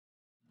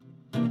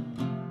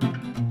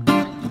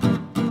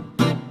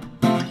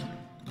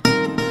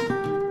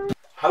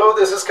Hello,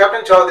 this is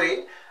Captain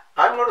Chaudhari.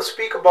 I'm going to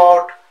speak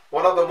about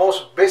one of the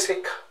most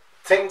basic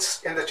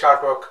things in the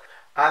Chartwork,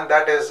 and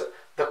that is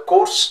the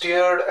course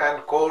steered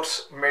and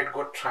course made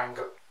good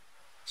triangle.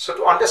 So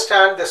to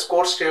understand this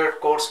course steered,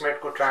 course made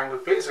good triangle,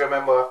 please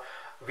remember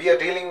we are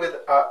dealing with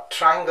a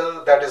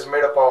triangle that is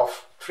made up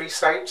of three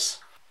sides.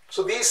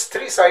 So these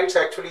three sides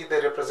actually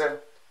they represent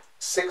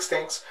six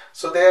things.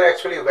 So they are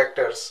actually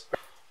vectors.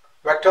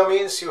 Vector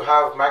means you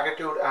have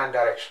magnitude and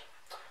direction.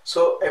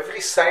 So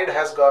every side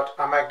has got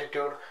a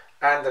magnitude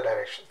and the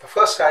direction. The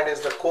first side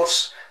is the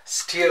course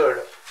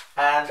steered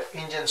and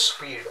engine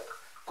speed.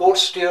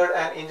 Course steered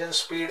and engine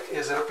speed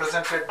is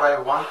represented by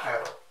one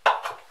arrow,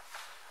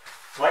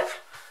 right?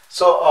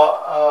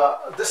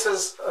 So this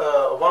is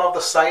one of the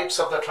sides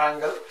of the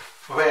triangle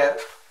where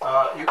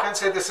you can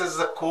say this is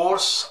the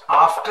course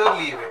after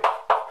leeway,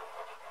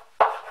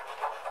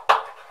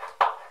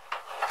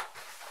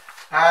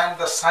 and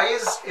the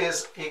size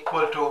is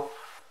equal to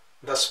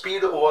the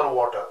speed over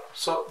water.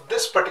 So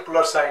this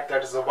particular side,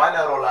 that is the one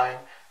arrow line,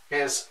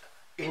 is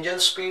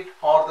engine speed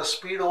or the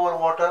speed over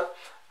water,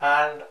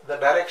 and the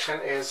direction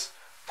is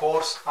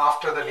course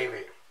after the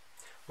leeway,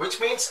 which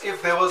means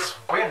if there was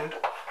wind,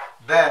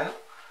 then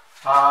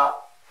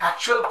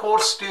actual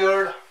course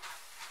steered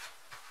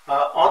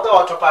on the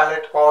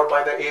autopilot or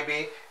by the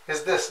AB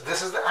is this.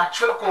 This is the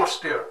actual course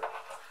steered.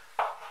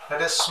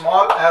 That is,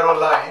 small arrow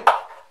line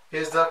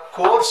is the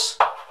course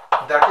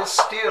that is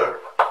steered.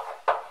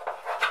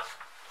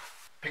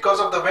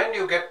 Because of the wind,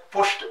 you get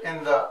pushed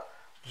in the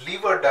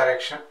leeward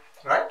direction,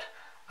 right?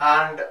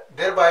 And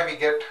thereby we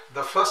get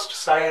the first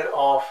side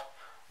of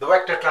the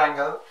vector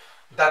triangle,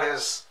 that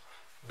is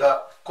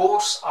the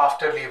course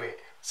after leeway.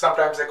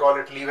 Sometimes they call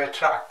it leeway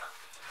track.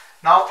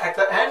 Now at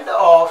the end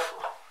of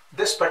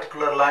this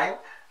particular line,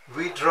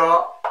 we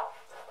draw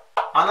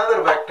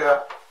another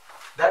vector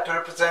that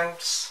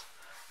represents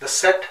the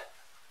set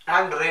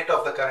and rate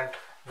of the current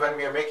when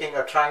we are making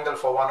a triangle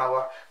for 1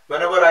 hour.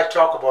 Whenever I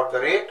talk about the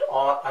rate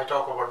or I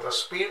talk about the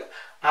speed,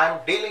 I am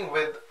dealing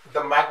with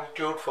the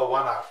magnitude for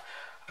 1 hour.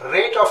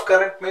 Rate of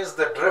current means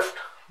the drift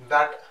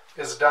that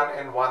is done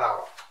in 1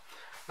 hour.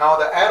 Now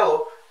the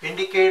arrow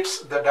indicates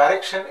the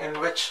direction in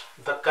which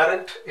the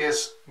current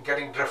is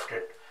getting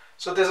drifted.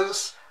 So this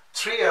is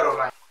three arrow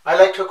line. I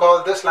like to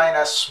call this line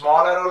as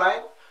small arrow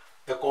line,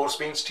 the course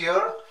being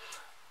steered.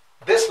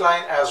 This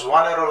line as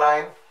one arrow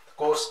line,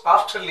 course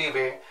after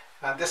leeway,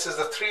 and this is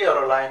the three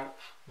arrow line,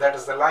 that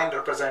is the line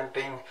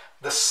representing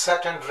the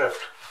set and drift.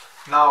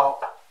 Now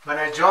when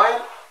I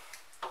join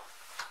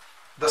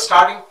the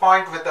starting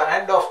point with the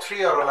end of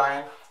three arrow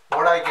line,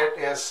 what I get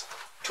is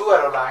two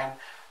arrow line.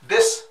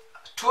 This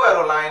two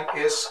arrow line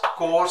is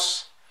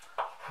course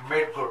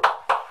made good.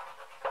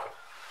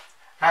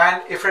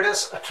 And if it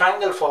is a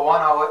triangle for 1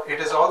 hour,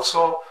 it is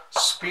also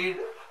speed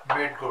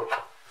made good.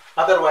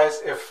 Otherwise,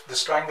 if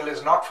this triangle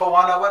is not for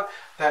 1 hour,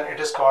 then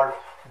it is called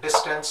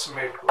distance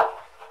made good.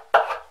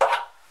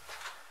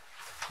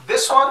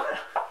 This one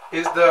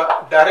is the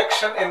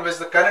direction in which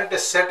the current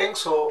is setting,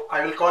 so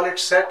I will call it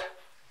set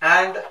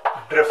and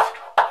drift.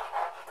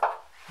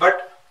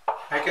 But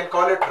I can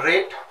call it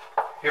rate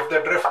if the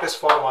drift is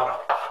for 1 hour.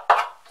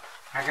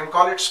 I can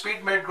call it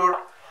speed made good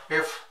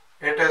if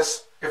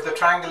the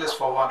triangle is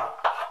for 1 hour.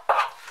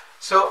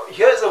 So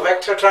here is a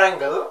vector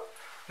triangle.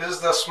 This is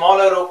the small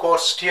arrow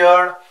course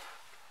steered.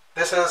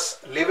 This is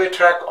leeway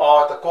track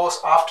or the course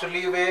after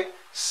leeway,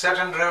 set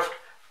and drift,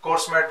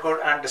 course made good,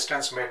 and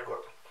distance made good.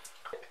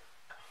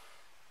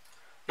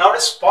 Now it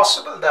is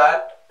possible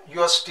that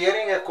you are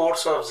steering a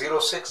course of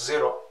 060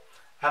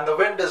 and the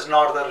wind is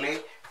northerly,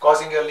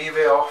 causing a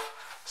leeway of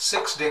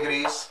 6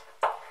 degrees.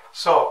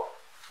 So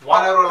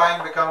one arrow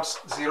line becomes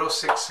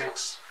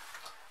 066,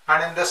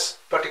 and in this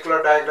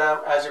particular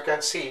diagram, as you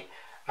can see,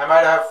 I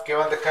might have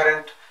given the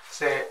current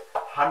say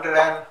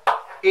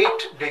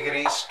 108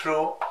 degrees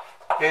true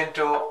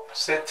into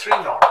say 3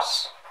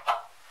 knots.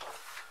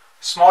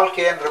 Small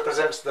kn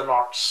represents the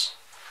knots.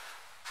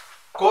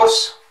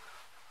 Course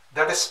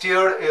that is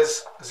steered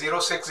is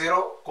 060,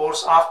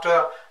 course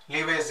after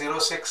leeway is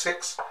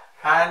 066,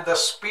 and the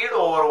speed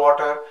over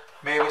water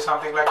may be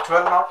something like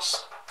 12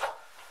 knots.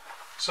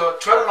 So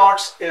 12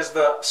 knots is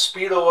the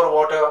speed over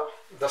water.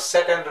 The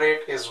set and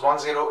rate is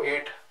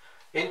 108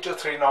 into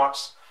 3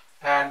 knots,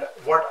 and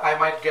what I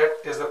might get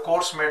is the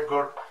course made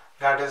good,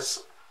 that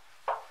is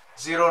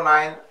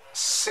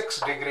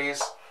 096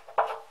 degrees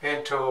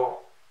into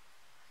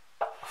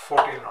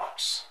 14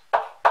 knots.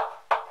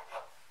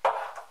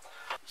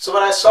 So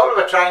when I solve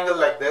a triangle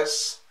like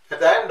this, at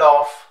the end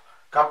of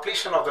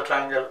completion of the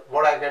triangle,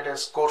 what I get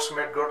is course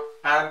made good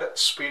and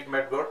speed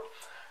made good,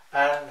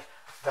 and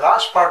the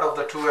last part of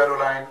the two arrow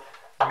line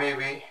may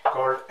be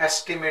called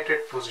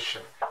estimated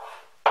position.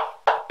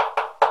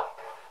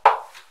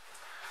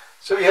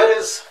 So here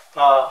is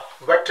a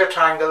vector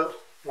triangle,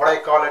 what I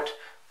call it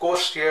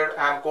course steered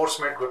and course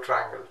made good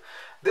triangle.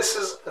 This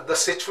is the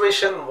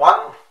situation 1,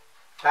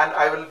 and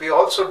I will be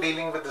also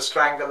dealing with this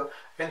triangle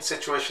in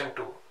situation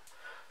 2.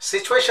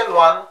 Situation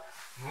 1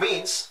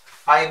 means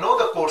I know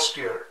the course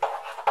steered.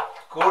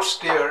 Course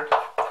steered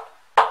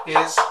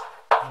is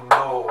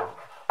known.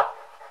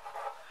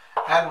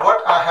 And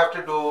what I have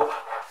to do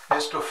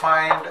is to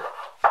find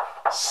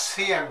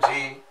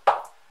CMG,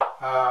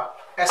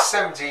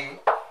 SMG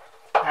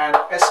and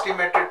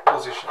estimated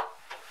position.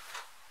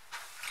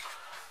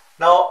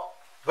 Now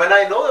when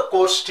I know the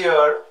course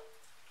steered,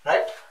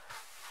 right,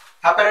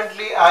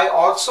 apparently I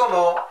also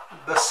know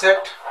the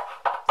set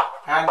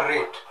and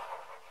rate,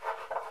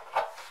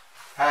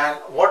 and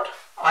what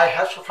I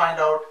have to find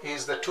out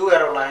is the two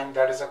arrow line,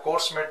 that is a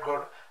course made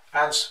good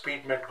and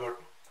speed made good,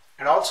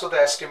 and also the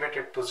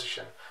estimated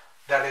position,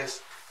 that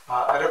is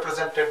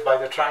represented by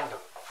the triangle.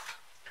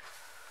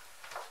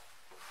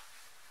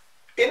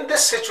 In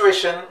this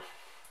situation,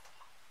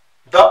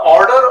 the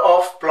order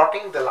of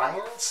plotting the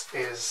lines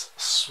is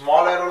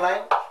small arrow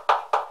line,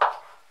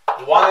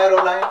 one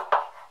arrow line,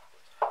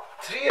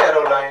 three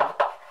arrow line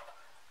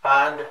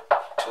and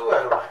two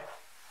arrow line.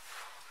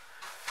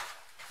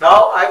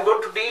 Now I'm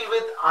going to deal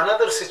with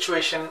another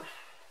situation,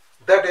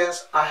 that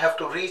is I have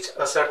to reach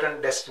a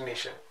certain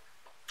destination.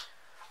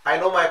 I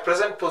know my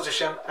present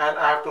position and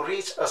I have to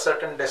reach a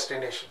certain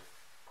destination.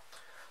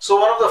 So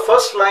one of the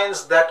first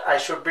lines that I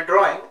should be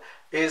drawing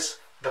is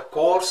the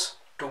course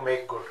to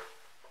make good.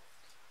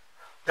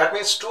 That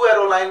means two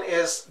arrow line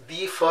is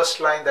the first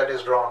line that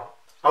is drawn.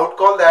 I would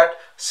call that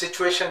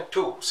situation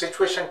 2.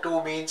 Situation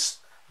 2 means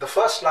the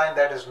first line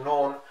that is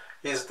known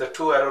is the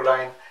two arrow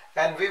line,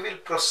 and we will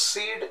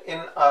proceed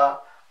in a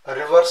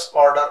reverse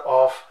order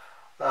of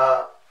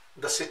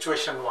the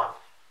situation 1.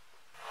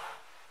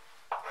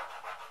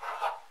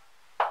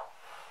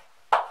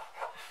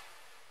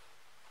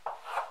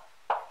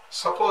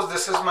 Suppose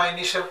this is my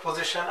initial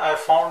position I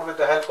found with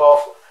the help of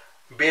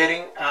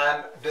bearing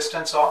and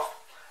distance off,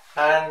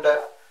 and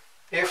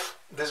if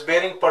this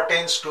bearing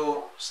pertains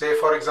to, say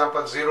for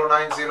example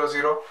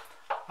 0900,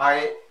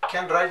 I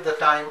can write the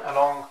time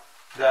along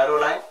the arrow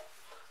line.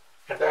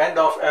 At the end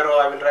of arrow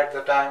I will write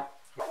the time.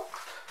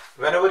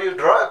 Whenever you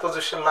draw a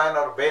position line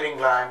or bearing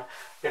line,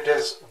 it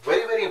is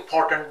very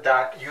important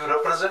that you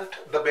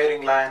represent the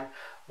bearing line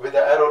with the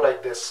arrow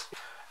like this.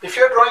 If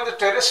you are drawing the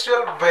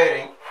terrestrial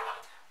bearing,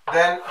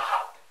 then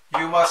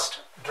you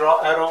must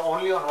draw arrow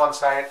only on one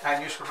side,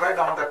 and you should write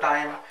down the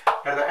time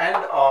at the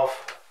end of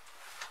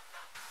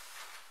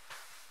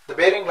the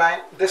bearing line.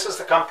 This is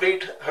the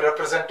complete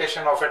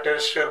representation of a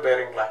terrestrial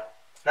bearing line,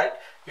 right?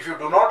 If you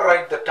do not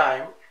write the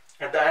time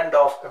at the end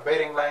of a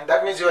bearing line,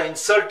 that means you are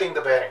insulting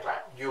the bearing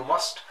line. You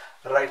must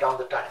write down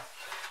the time.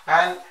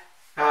 And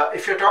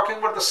if you're talking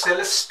about the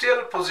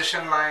celestial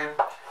position line,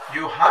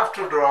 you have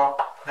to draw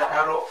the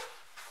arrow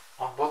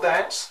on both the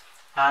ends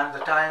and the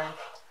time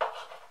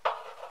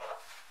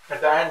at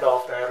the end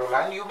of the arrow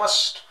line. You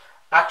must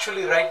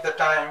actually write the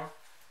time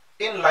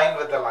in line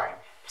with the line.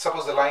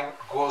 Suppose the line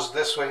goes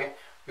this way,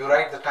 you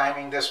write the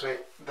timing this way.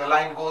 The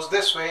line goes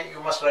this way, you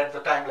must write the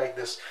time like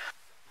this.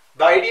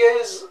 The idea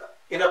is,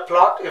 in a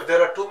plot, if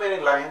there are too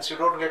many lines, you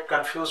don't get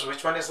confused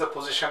which one is the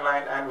position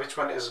line and which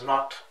one is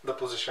not the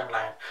position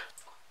line.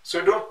 So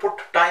you don't put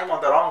time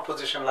on the wrong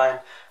position line,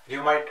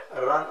 you might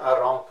run a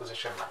wrong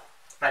position line,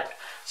 right?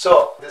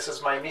 So this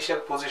is my initial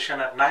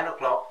position at 9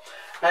 o'clock,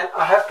 and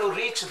I have to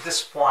reach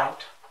this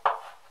point.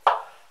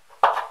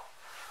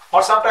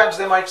 Or sometimes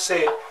they might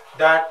say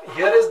that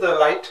here is the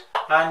light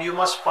and you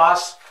must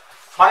pass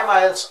 5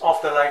 miles of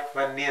the light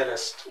when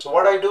nearest. So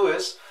what I do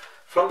is,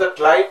 from that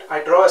light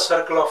I draw a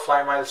circle of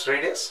 5 miles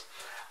radius,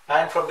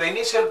 and from the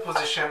initial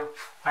position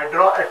I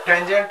draw a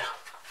tangent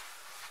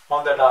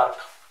on that arc.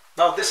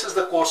 Now this is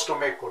the course to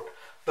make good.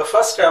 The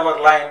first ever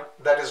line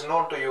that is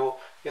known to you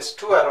is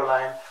two arrow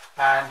line,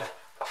 and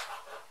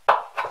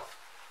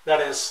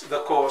that is the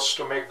course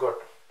to make good.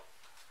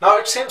 Now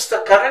it seems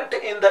the current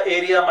in the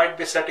area might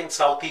be setting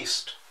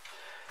southeast.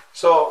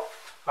 So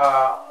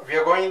we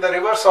are going in the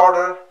reverse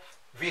order.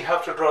 We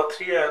have to draw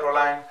three arrow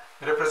line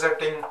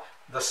representing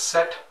the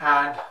set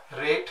and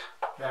rate.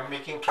 I am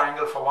making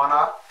triangle for 1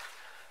 hour.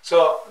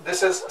 So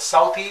this is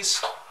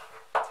southeast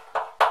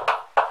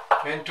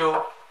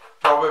into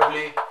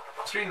probably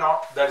 3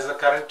 knot. That is the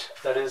current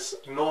that is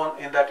known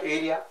in that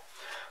area.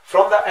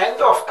 From the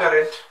end of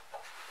current,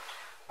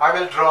 I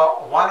will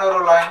draw 1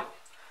 arrow line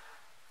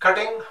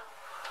cutting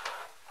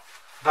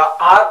the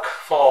arc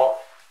for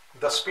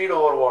the speed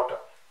over water.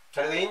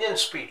 That is the engine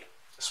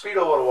speed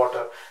over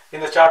water.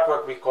 In the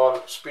Chartwork we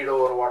call speed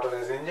over water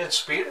as engine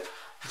speed,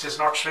 which is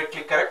not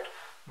strictly correct.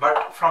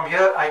 But from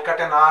here I cut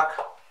an arc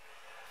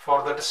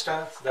for the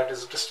distance, that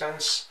is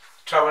distance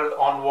traveled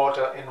on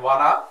water in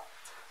 1 hour.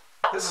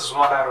 This is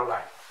 1 arrow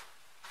line.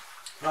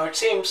 Now it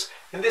seems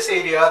in this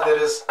area there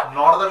is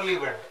northerly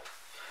wind.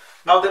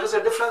 Now there is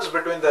a difference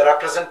between the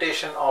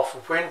representation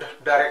of wind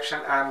direction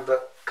and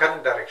the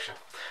current direction.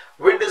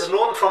 Wind is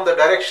known from the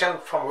direction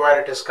from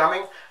where it is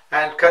coming,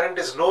 and current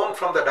is known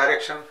from the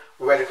direction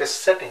where it is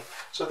setting.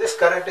 So this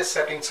current is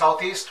setting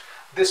southeast,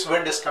 this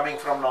wind is coming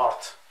from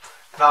north.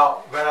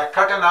 Now when I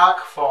cut an arc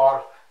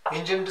for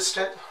engine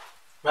distance,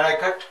 when I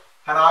cut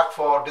an arc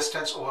for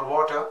distance over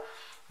water,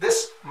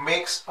 this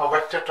makes a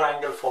vector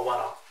triangle for 1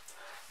 hour.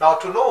 Now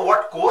to know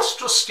what course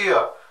to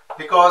steer,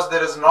 because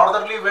there is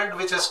northerly wind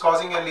which is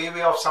causing a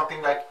leeway of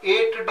something like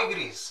 8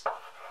 degrees.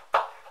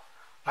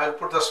 I'll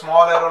put the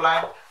small arrow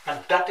line, and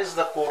that is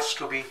the course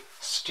to be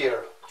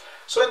steered.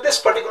 So in this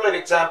particular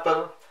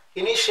example,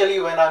 initially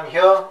when I'm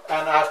here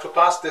and I have to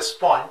pass this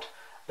point,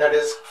 that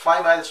is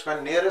 5 miles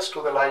when nearest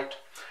to the light,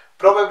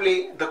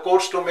 probably the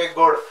course to make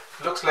good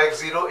looks like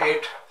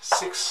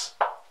 086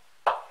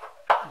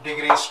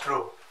 degrees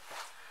true.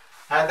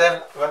 And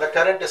then when the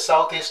current is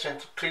southeast in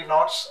 3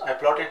 knots, I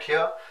plot it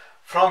here.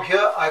 From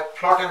here I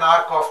plot an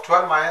arc of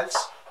 12 miles,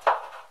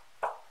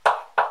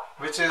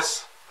 which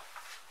is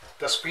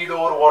the speed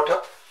over water,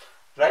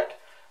 right?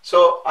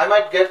 So I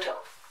might get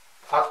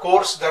a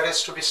course that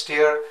is to be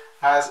steered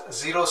as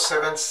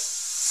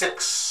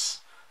 076.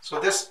 So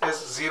this is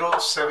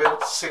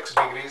 076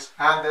 degrees,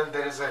 and then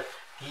there is a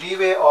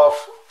leeway of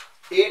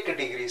 8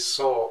 degrees.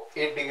 So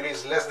 8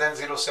 degrees less than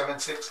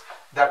 076,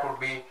 that would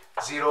be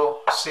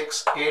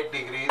 068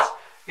 degrees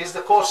is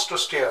the course to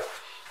steer.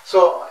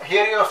 So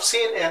here you have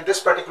seen in this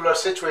particular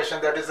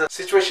situation, that is the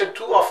situation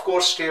 2 of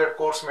course steered,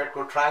 course made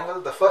good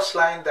triangle. The first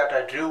line that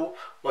I drew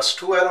was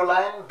 2 arrow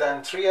line,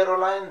 then 3 arrow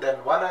line,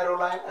 then 1 arrow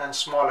line, and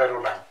small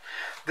arrow line.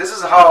 This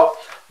is how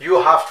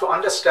you have to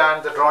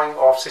understand the drawing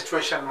of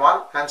situation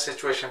 1 and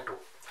situation 2.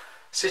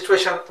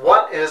 Situation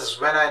 1 is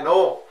when I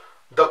know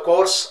the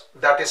course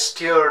that is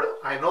steered,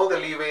 I know the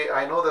leeway,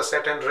 I know the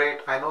set and rate,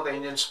 I know the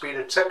engine speed,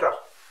 etc.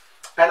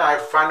 And I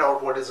have to find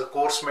out what is the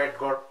course made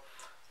good,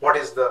 what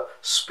is the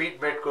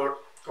speed made good,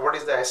 what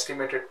is the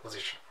estimated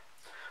position.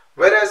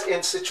 Whereas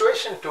in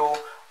situation 2,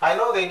 I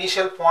know the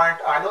initial point,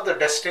 I know the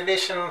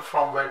destination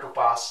from where to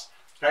pass,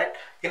 right?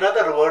 In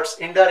other words,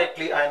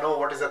 indirectly I know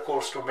what is the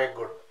course to make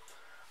good.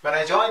 When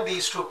I join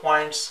these 2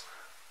 points,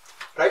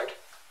 right,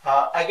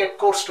 I get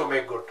course to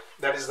make good.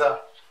 That is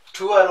the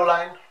 2 arrow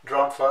line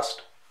drawn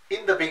first.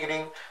 In the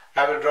beginning,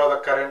 I will draw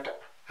the current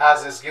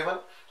as is given,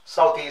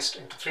 southeast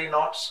into 3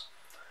 knots.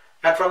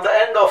 And from the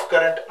end of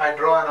current, I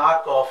draw an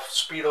arc of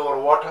speed over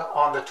water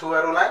on the 2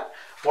 arrow line.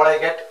 What I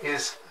get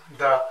is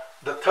the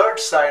third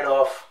side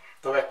of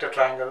the vector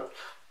triangle.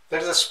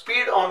 There is a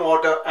speed on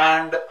water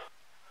and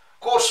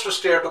course to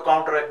steer to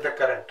counteract the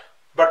current.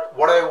 But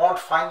what I want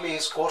finally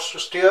is course to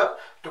steer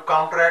to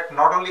counteract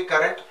not only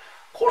current,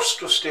 course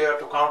to steer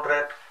to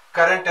counteract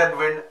current and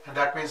wind, and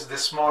that means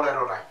this small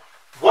arrow line.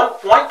 One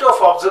point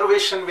of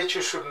observation which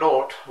you should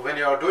note when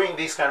you are doing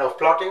these kind of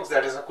plottings,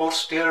 that is a course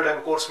steered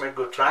and course made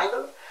good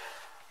triangle,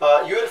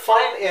 you will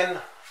find in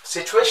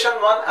situation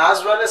 1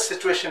 as well as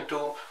situation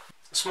 2,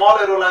 small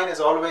arrow line is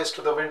always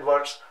to the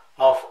windwards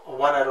of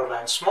 1 arrow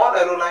line. Small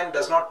arrow line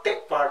does not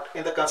take part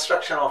in the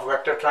construction of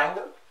vector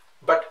triangle,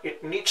 but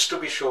it needs to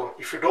be shown.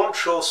 If you don't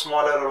show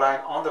small arrow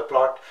line on the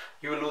plot,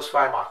 you will lose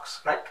 5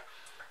 marks, right?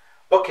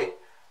 Okay,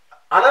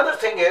 another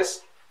thing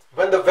is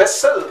when the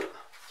vessel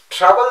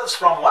travels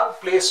from one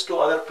place to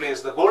other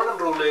place, the golden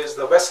rule is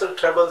the vessel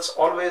travels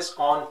always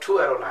on 2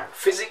 arrow line.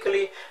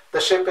 Physically, the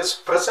ship is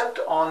present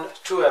on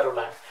 2 arrow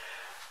line.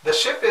 The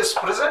ship is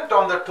present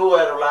on the 2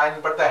 arrow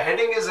line, but the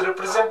heading is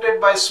represented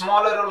by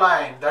small arrow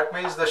line. That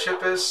means the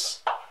ship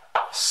is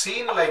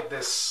seen like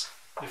this.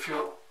 If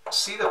you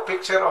see the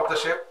picture of the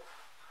ship,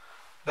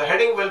 the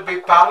heading will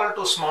be parallel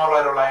to small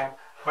arrow line,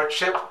 but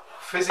ship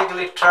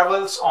physically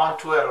travels on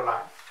 2 arrow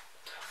line.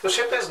 The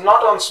ship is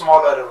not on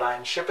small arrow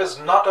line, ship is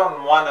not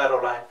on 1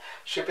 arrow line,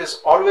 ship is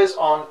always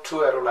on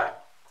 2 arrow line.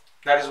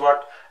 That is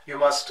what you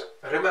must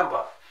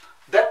remember.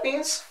 That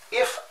means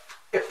if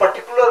a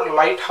particular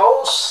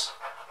lighthouse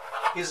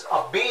is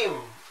a beam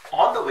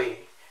on the way,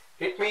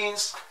 it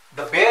means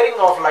the bearing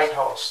of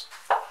lighthouse.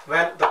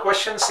 When the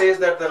question says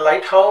that the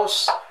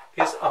lighthouse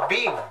is a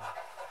beam,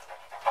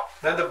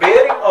 then the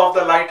bearing of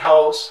the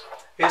lighthouse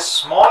is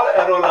small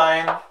arrow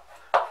line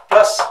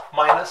plus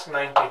minus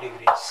 90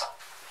 degrees.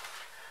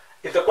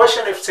 If the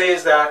question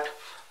says that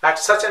at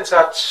such and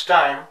such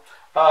time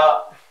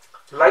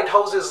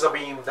lighthouse is the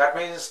beam, that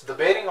means the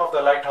bearing of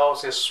the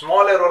lighthouse is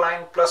small arrow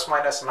line plus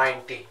minus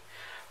 90,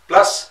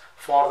 plus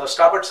for the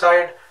starboard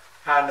side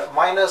and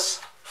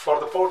minus for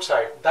the port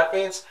side. That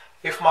means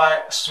if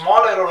my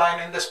small arrow line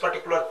in this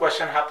particular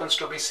question happens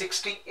to be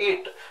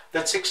 68,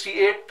 then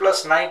 68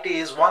 plus 90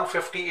 is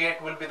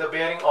 158 will be the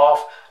bearing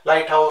of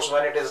lighthouse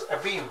when it is a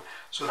beam.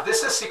 So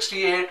this is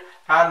 68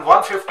 and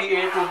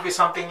 158 will be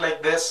something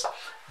like this.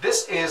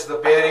 This is the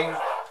bearing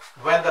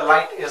when the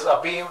light is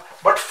a beam,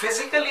 but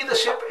physically the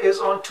ship is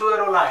on 2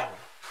 arrow line.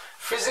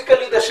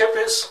 Physically the ship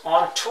is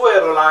on 2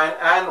 arrow line,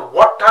 and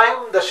what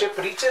time the ship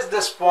reaches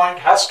this point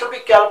has to be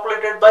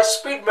calculated by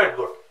speed made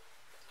good.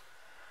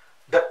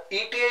 The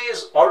ETA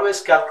is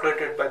always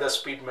calculated by the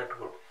speed made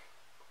good.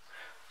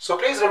 So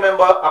please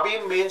remember, a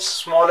beam means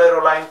small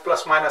arrow line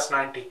plus minus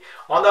 90.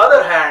 On the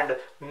other hand,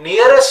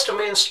 nearest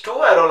means 2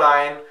 arrow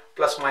line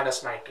plus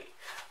minus 90.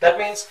 That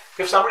means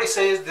if somebody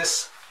says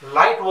this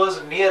light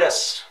was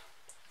nearest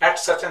at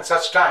such and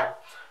such time,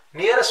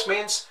 nearest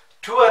means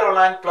 2 arrow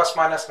line plus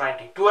minus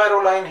 90. 2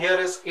 arrow line here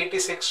is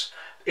 86.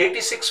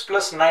 86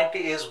 plus 90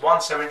 is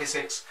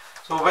 176.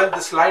 So when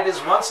this light is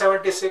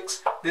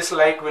 176, this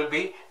light will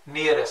be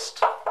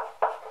nearest.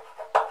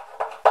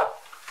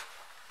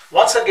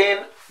 Once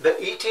again, the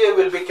ETA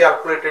will be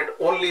calculated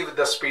only with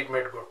the speed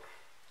made good.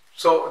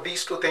 So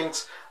these two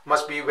things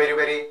must be very,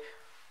 very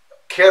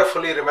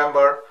carefully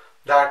remembered,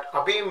 that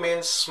abeam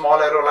means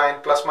small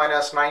aeroline plus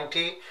minus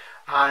 90,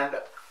 and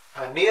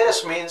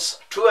nearest means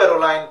two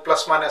aeroline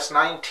plus minus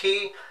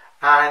 90,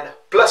 and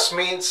plus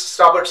means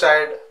starboard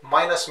side,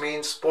 minus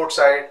means port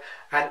side,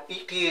 and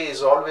ETA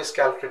is always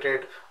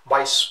calculated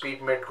by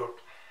speed made good.